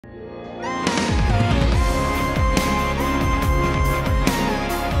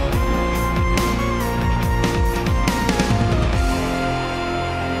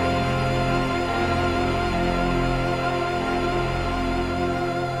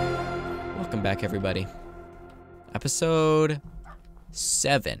Welcome back, everybody. Episode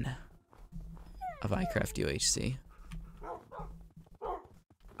 7 of iCraft UHC.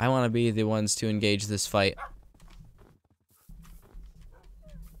 I want to be the ones to engage this fight.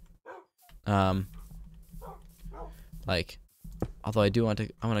 Like, although I want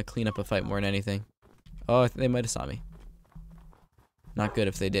to clean up a fight more than anything. Oh, they might have saw me. Not good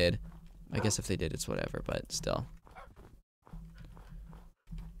if they did. I guess if they did, it's whatever, but still.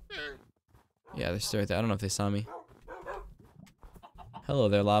 Yeah, they're still right there. I don't know if they saw me. Hello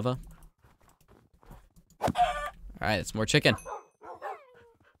there, lava. Alright, it's more chicken.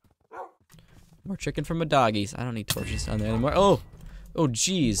 More chicken from my doggies. I don't need torches down there anymore. Oh! Oh,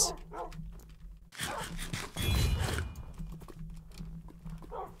 jeez.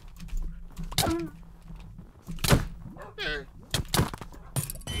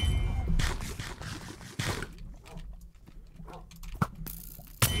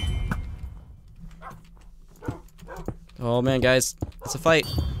 Oh man, guys, it's a fight.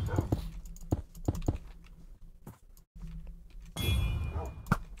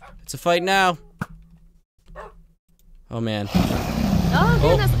 It's a fight now. Oh man. Oh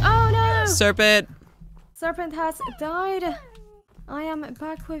goodness! Oh no! Serpent! Serpent has died. I am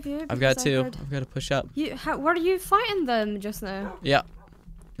back with you. I've got to. I've got to push up. Were you fighting them just now? Yeah.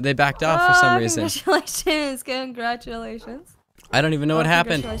 They backed off for some reason. Congratulations! Congratulations! I don't even know what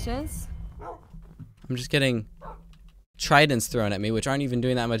happened. Congratulations! I'm just getting tridents thrown at me, which aren't even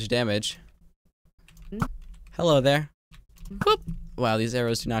doing that much damage. Hello there. Boop. Wow, these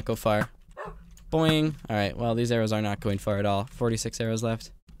arrows do not go far. Boing. Alright, well, these arrows are not going far at all. 46 arrows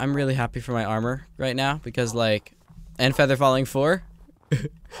left. I'm really happy for my armor right now because, like, and feather falling 4.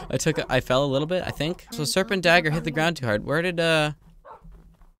 I fell a little bit, I think. So serpent dagger hit the ground too hard. Where did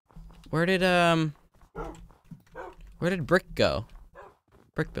Brick go?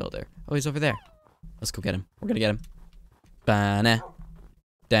 Brick builder. Oh, he's over there. Let's go get him. We're gonna get him. Ba-na,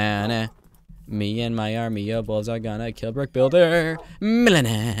 da-na. Me and my army of wolves are gonna kill Brick Builder.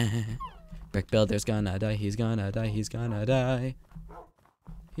 Millina. Brick Builder's gonna die. He's gonna die. He's gonna die.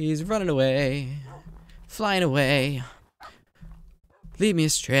 He's running away, flying away. Lead me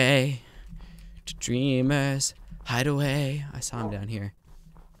astray to dreamers hideaway. I saw him down here.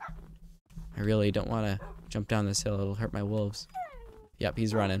 I really don't want to jump down this hill. It'll hurt my wolves. Yep,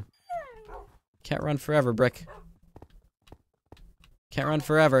 he's running. Can't run forever, Brick. Can't run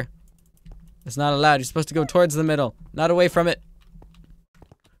forever. It's not allowed. You're supposed to go towards the middle, not away from it.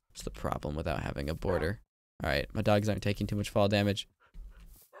 That's the problem without having a border. Alright, my dogs aren't taking too much fall damage.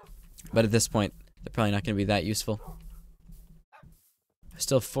 But at this point, they're probably not going to be that useful. I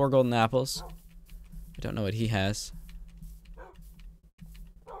still have 4 golden apples. I don't know what he has.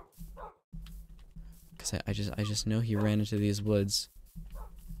 Because I just know he ran into these woods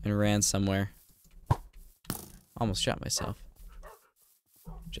and ran somewhere. Almost shot myself.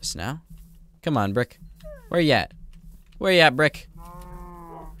 Just now? Come on, Brick. Where you at? Where you at, Brick?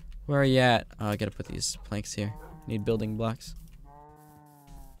 Where are you at? Oh, I gotta put these planks here. Need building blocks.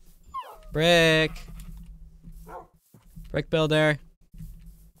 Brick! Brick builder!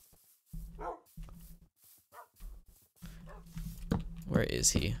 Where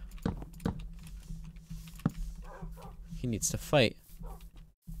is he? He needs to fight.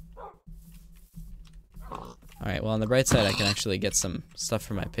 Alright, well on the bright side I can actually get some stuff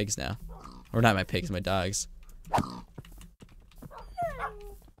for my pigs now. Or not my pigs, my dogs.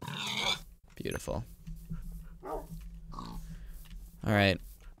 Beautiful. Alright.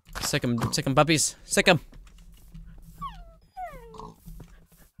 Sick 'em puppies. Sick 'em.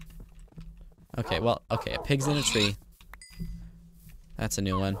 Okay, well, okay, a pig's in a tree. That's a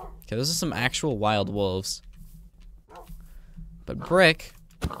new one. Okay, those are some actual wild wolves. But Brick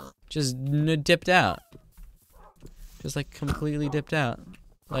just dipped out. Just like completely dipped out.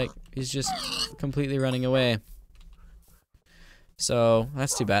 Like he's just completely running away. So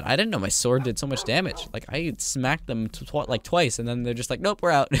that's too bad. I didn't know my sword did so much damage. Like I smacked them like twice, and then they're just like, nope, we're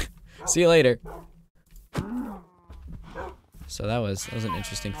out. See you later. So that was an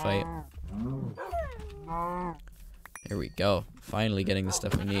interesting fight. Here we go. Finally getting the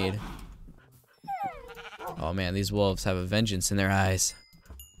stuff we need. Oh man, these wolves have a vengeance in their eyes.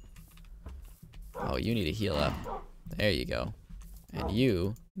 Oh, you need to heal up. There you go. And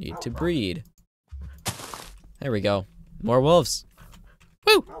you need to breed. There we go. More wolves.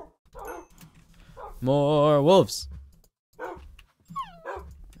 Woo! More wolves.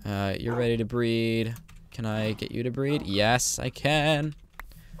 You're ready to breed. Can I get you to breed? Yes, I can.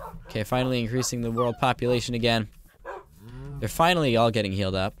 Okay, finally increasing the world population again. They're finally all getting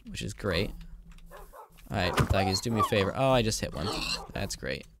healed up, which is great. Alright, doggies, do me a favor. Oh, I just hit one. That's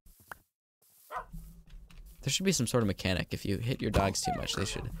great. There should be some sort of mechanic. If you hit your dogs too much, they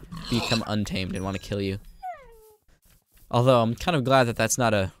should become untamed and want to kill you. Although I'm kind of glad that that's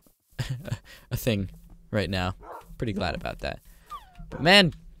not a a thing right now. Pretty glad about that. But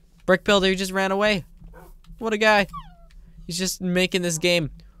man, Brick Builder, he just ran away. What a guy. He's just making this game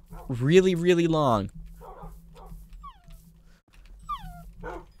really, really long.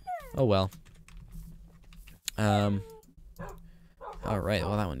 Oh well. Alright,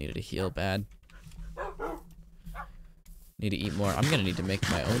 well that one needed to heal bad. Need to eat more. I'm gonna need to make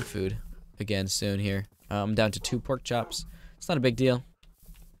my own food again soon here. I'm down to 2 pork chops. It's not a big deal.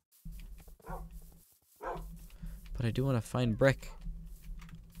 But I do want to find Brick.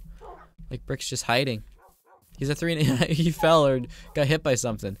 Like, Brick's just hiding. He's at 3 and he fell or got hit by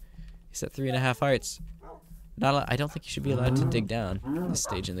something. He's at 3.5 hearts. I don't think you should be allowed to dig down at this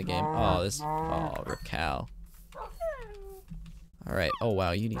stage in the game. Oh, rip cow. Alright, oh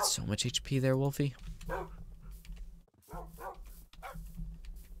wow, you need so much HP there, Wolfie.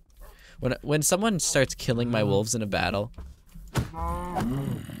 When someone starts killing my wolves in a battle,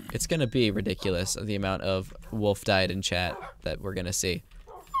 it's gonna be ridiculous the amount of wolf died in chat that we're gonna see.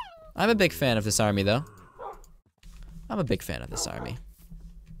 I'm a big fan of this army, though. I'm a big fan of this army.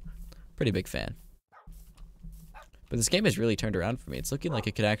 Pretty big fan. But this game has really turned around for me. It's looking like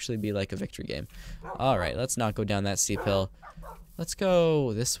it could actually be like a victory game. Alright, let's not go down that steep hill. Let's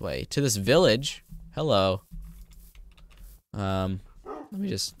go this way, to this village. Hello. Let me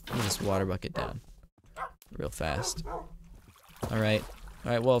just water bucket down real fast. Alright,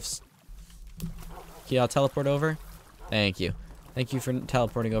 wolves. Can y'all teleport over? Thank you. Thank you for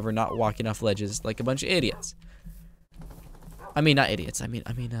teleporting over, not walking off ledges like a bunch of idiots. I mean, not idiots. I mean,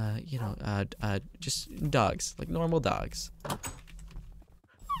 you know, just dogs, like normal dogs.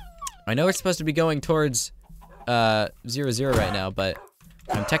 I know we're supposed to be going towards 0-0 right now, but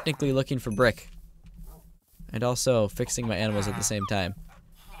I'm technically looking for Brick. And also fixing my animals at the same time.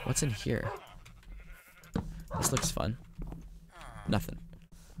 What's in here? This looks fun. Nothing.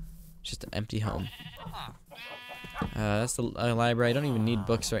 Just an empty home. That's the library. I don't even need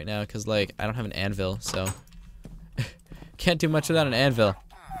books right now because, like, I don't have an anvil, so can't do much without an anvil.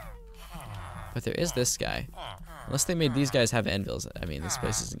 But there is this guy. Unless they made these guys have anvils, I mean, this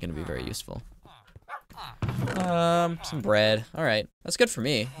place isn't going to be very useful. Some bread. Alright, that's good for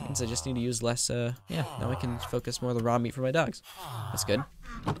me. Means I just need to use less, yeah, now I can focus more on the raw meat for my dogs. That's good.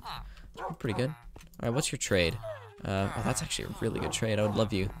 Pretty good. Alright, what's your trade? Oh, that's actually a really good trade. I would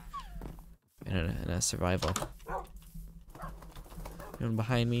love you in a survival. Anyone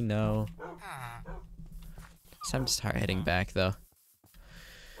behind me? No. So I'm just heading back, though.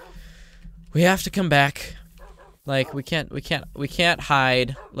 We have to come back. Like, we can't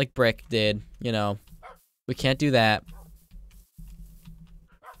hide like Brick did, you know. We can't do that.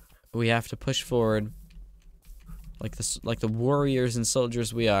 We have to push forward like the warriors and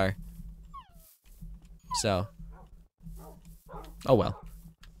soldiers we are. So, oh well.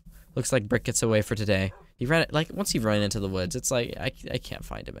 Looks like Brick gets away for today. He ran it, like, once he ran into the woods, it's like I can't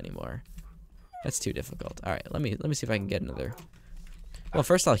find him anymore. That's too difficult. All right, let me see if I can get another. Well,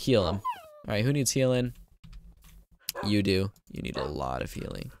 first I'll heal him. All right, who needs healing? You do. You need a lot of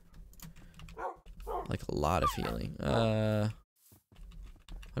healing. Like a lot of healing. What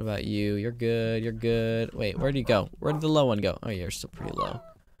about you? You're good. You're good. Wait, where did you go? Where did the low one go? Oh, you're still pretty low.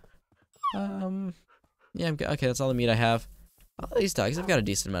 Yeah, I'm good. Okay, that's all the meat I have. Oh, these dogs, they've got a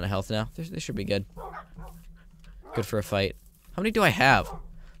decent amount of health now. They should be good. Good for a fight. How many do I have?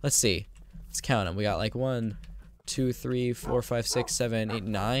 Let's see. Let's count them. We got like 1, 2, 3, 4, 5, 6, 7, 8,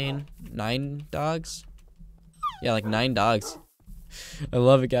 9. 9 dogs? Yeah, like 9 dogs. I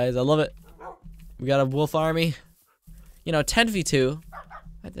love it, guys. I love it. We got a wolf army. You know, 10v2.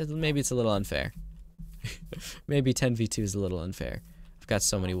 Maybe it's a little unfair. Maybe 10v2 is a little unfair. I've got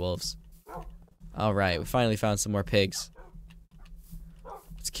so many wolves. Alright, we finally found some more pigs.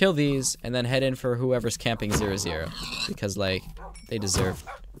 Let's kill these and then head in for whoever's camping 0-0. Because, like, they deserve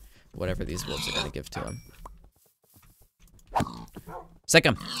whatever these wolves are going to give to them. Sick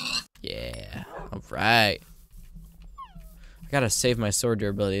 'em. Yeah. Alright. I gotta save my sword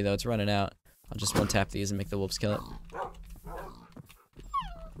durability, though. It's running out. I'll just one-tap these and make the wolves kill it.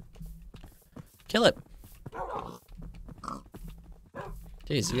 Kill it!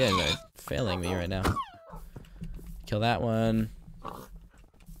 Jeez, you guys are failing me right now. Kill that one.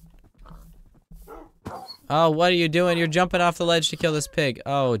 Oh, what are you doing? You're jumping off the ledge to kill this pig.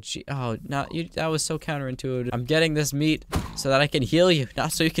 Oh, gee. Oh, not you. That was so counterintuitive. I'm getting this meat so that I can heal you,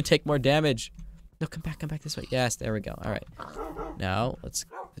 not so you can take more damage. No, come back this way. Yes, there we go. All right. Now, let's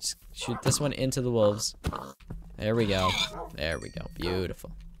shoot this one into the wolves. There we go. There we go.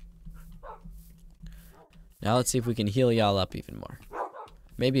 Beautiful. Now let's see if we can heal y'all up even more.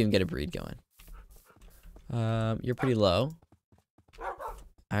 Maybe even get a breed going. You're pretty low.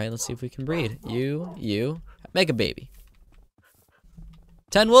 Alright, let's see if we can breed. You. Make a baby.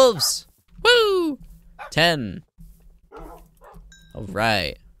 10 wolves! Woo! 10.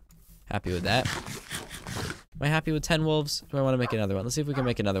 Alright. Happy with that. Am I happy with 10 wolves? Do I want to make another one? Let's see if we can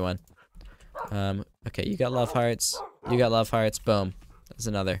make another one. Okay, you got love hearts. You got love hearts. Boom. That's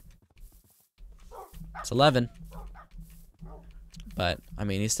another. It's 11. But, I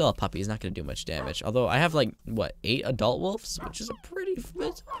mean, he's still a puppy. He's not going to do much damage. Although, I have, like, what, 8 adult wolves? Which is a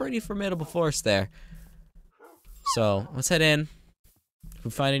pretty formidable force there. So, let's head in. If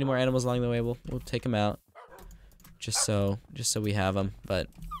we find any more animals along the way, we'll take them out. Just so we have them. But,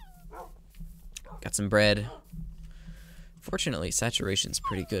 got some bread. Fortunately, saturation's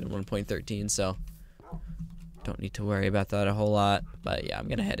pretty good at 1.13, so don't need to worry about that a whole lot. But, yeah, I'm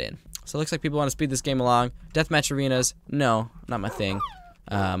going to head in. So it looks like people want to speed this game along. Deathmatch arenas, no, not my thing.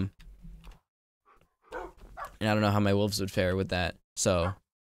 And I don't know how my wolves would fare with that. So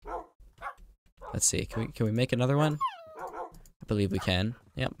let's see. Can we make another one? I believe we can.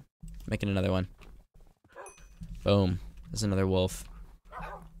 Yep, making another one. Boom. There's another wolf.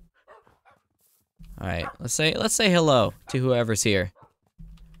 All right. Let's say hello to whoever's here.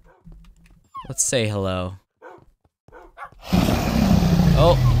 Let's say hello.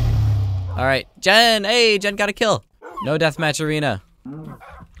 Oh. Alright, Jen! Hey, Jen got a kill! No deathmatch arena.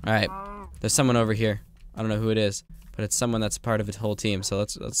 Alright, there's someone over here. I don't know who it is, but it's someone that's part of the whole team, so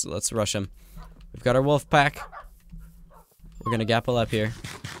let's rush him. We've got our wolf pack. We're gonna gapple up here.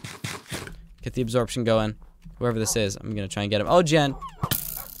 Get the absorption going. Whoever this is, I'm gonna try and get him. Oh, Jen!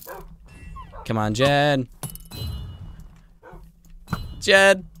 Come on, Jen!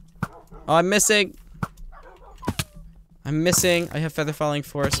 Jen! Oh, I'm missing! I'm missing. I have feather falling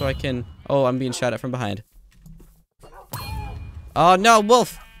 4, so I can... Oh, I'm being shot at from behind. Oh, no,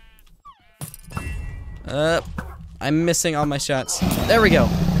 wolf! I'm missing all my shots. There we go.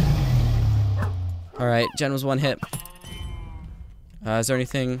 Alright, Jen was 1 hit. Is there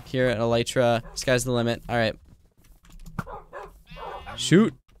anything here at Elytra? Sky's the limit. Alright.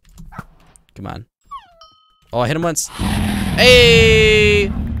 Shoot! Come on. Oh, I hit him once.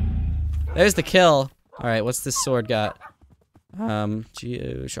 Hey! There's the kill. Alright, what's this sword got?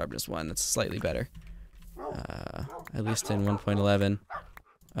 Sharpness 1. That's slightly better. At least in 1.11.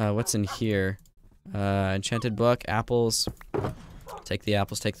 What's in here? Enchanted book, apples. Take the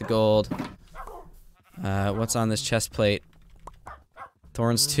apples, take the gold. What's on this chest plate?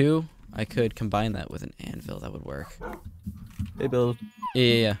 Thorns 2. I could combine that with an anvil. That would work. Hey, Bill.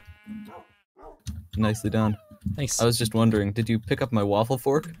 Yeah. Nicely done. Thanks. I was just wondering, did you pick up my waffle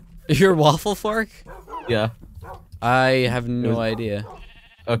fork? Your waffle fork? Yeah. I have no idea.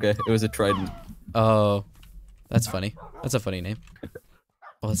 Okay, it was a trident. Oh, that's funny. That's a funny name.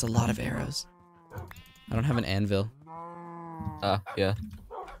 Oh, it's a lot of arrows. I don't have an anvil. Ah, yeah.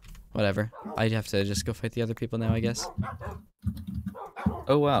 Whatever. I'd have to just go fight the other people now, I guess.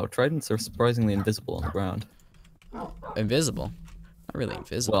 Oh wow, tridents are surprisingly invisible on the ground. Invisible? Not really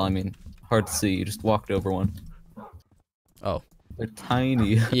invisible. Well, I mean, hard to see. You just walked over one. Oh. They're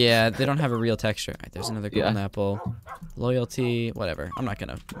tiny. Yeah, they don't have a real texture. Alright, there's another golden apple. Loyalty, whatever. I'm not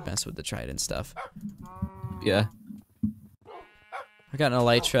gonna mess with the trident stuff. Yeah. I got an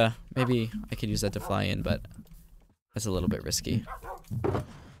elytra. Maybe I could use that to fly in, but that's a little bit risky.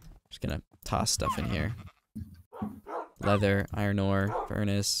 Just gonna toss stuff in here. Leather, iron ore,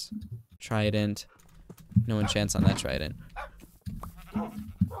 furnace, trident. No enchants on that trident.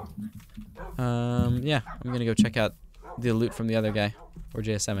 Yeah, I'm gonna go check out the loot from the other guy. Or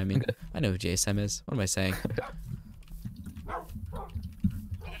JSM, I mean. Okay. I know who JSM is. What am I saying?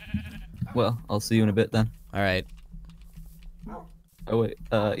 Well, I'll see you in a bit then. Alright. Oh wait,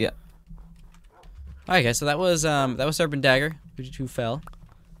 yeah. Alright guys, so that was Serpent Dagger, who fell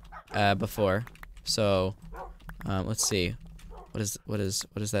before. So let's see. What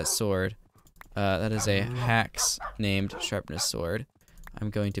is that sword? That is a Hax named Sharpness sword. I'm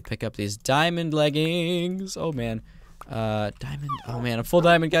going to pick up these diamond leggings. Oh man. Diamond. Oh man, I'm full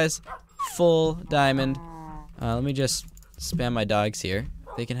diamond, guys. Full diamond. Let me just spam my dogs here.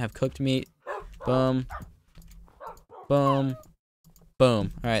 They can have cooked meat. Boom. Boom.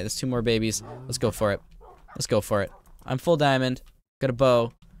 Boom. Alright, there's 2 more babies. Let's go for it. Let's go for it. I'm full diamond. Got a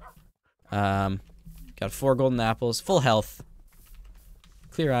bow. Got 4 golden apples. Full health.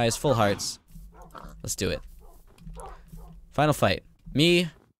 Clear eyes. Full hearts. Let's do it. Final fight. Me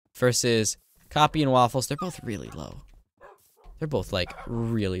versus Copy and Waffles. They're both really low. They're both, like,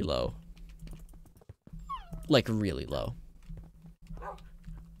 really low. Like, really low.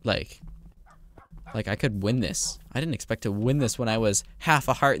 Like, Like, I could win this. I didn't expect to win this when I was half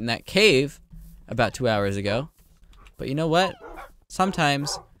a heart in that cave about 2 hours ago. But you know what?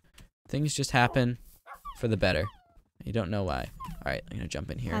 Sometimes things just happen for the better. You don't know why. Alright, I'm gonna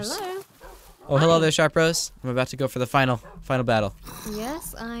jump in here. Hello. Oh, hello there, Sharp Rose. I'm about to go for the final battle.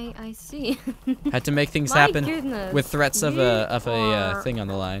 Yes, I see. Had to make things My happen goodness. with threats of a are- thing on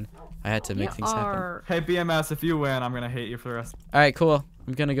the line. I had to make You things happen. are- Hey BMS, if you win, I'm gonna hate you for the rest. Alright, cool.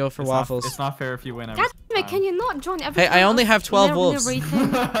 I'm gonna go for waffles. It's not fair if you win every God damn it, can time. you not join every Hey, I only have 12 wolves. wolves.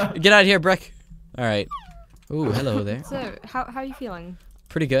 Get out of here, Brick. Alright. Ooh, hello there. So, how are you feeling?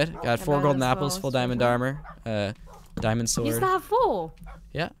 Pretty good. Got 4 About golden as apples, well as full diamond usual. armor, diamond You sword. still have 4.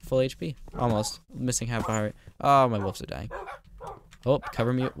 Yeah, full HP. Almost. Missing half a heart. Oh, my wolves are dying. Oh,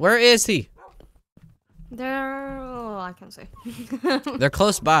 cover me. Where is he? They're... Oh, I can't say. They're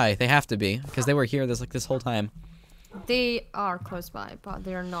close by. They have to be, because they were here this whole time. They are close by, but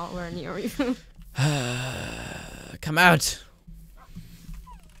they're not where near you. Come out.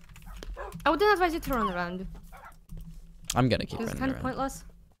 I wouldn't advise you to run around. I'm gonna keep It's running kind of around. pointless.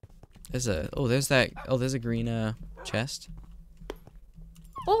 There's a green chest.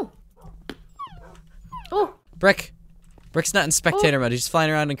 Oh! Oh! Brick. Brick's not in spectator mode. He's just flying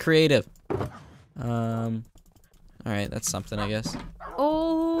around in creative. Alright, that's something, I guess.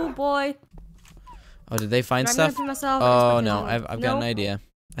 Oh boy! Oh, did they find I'm stuff? gonna myself, Oh expecting no, only- I've got an idea.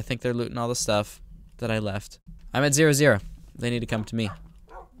 I think they're looting all the stuff that I left. I'm at 0-0. They need to come to me.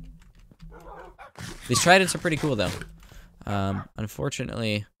 These tridents are pretty cool though.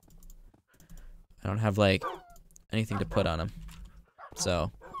 Unfortunately, I don't have like anything to put on them.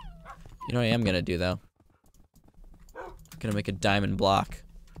 So, you know what I am gonna do though? I'm gonna make a diamond block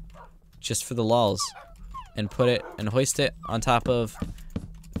just for the lulz and put it and hoist it on top of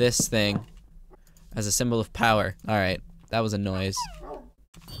this thing as a symbol of power. Alright, that was a noise.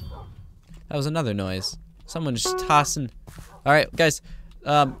 That was another noise. Someone just tossing. Alright, guys.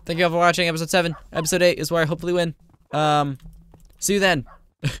 Thank you all for watching episode 7. Episode 8 is where I hopefully win. See you then.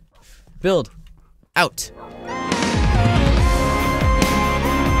 Build. Out.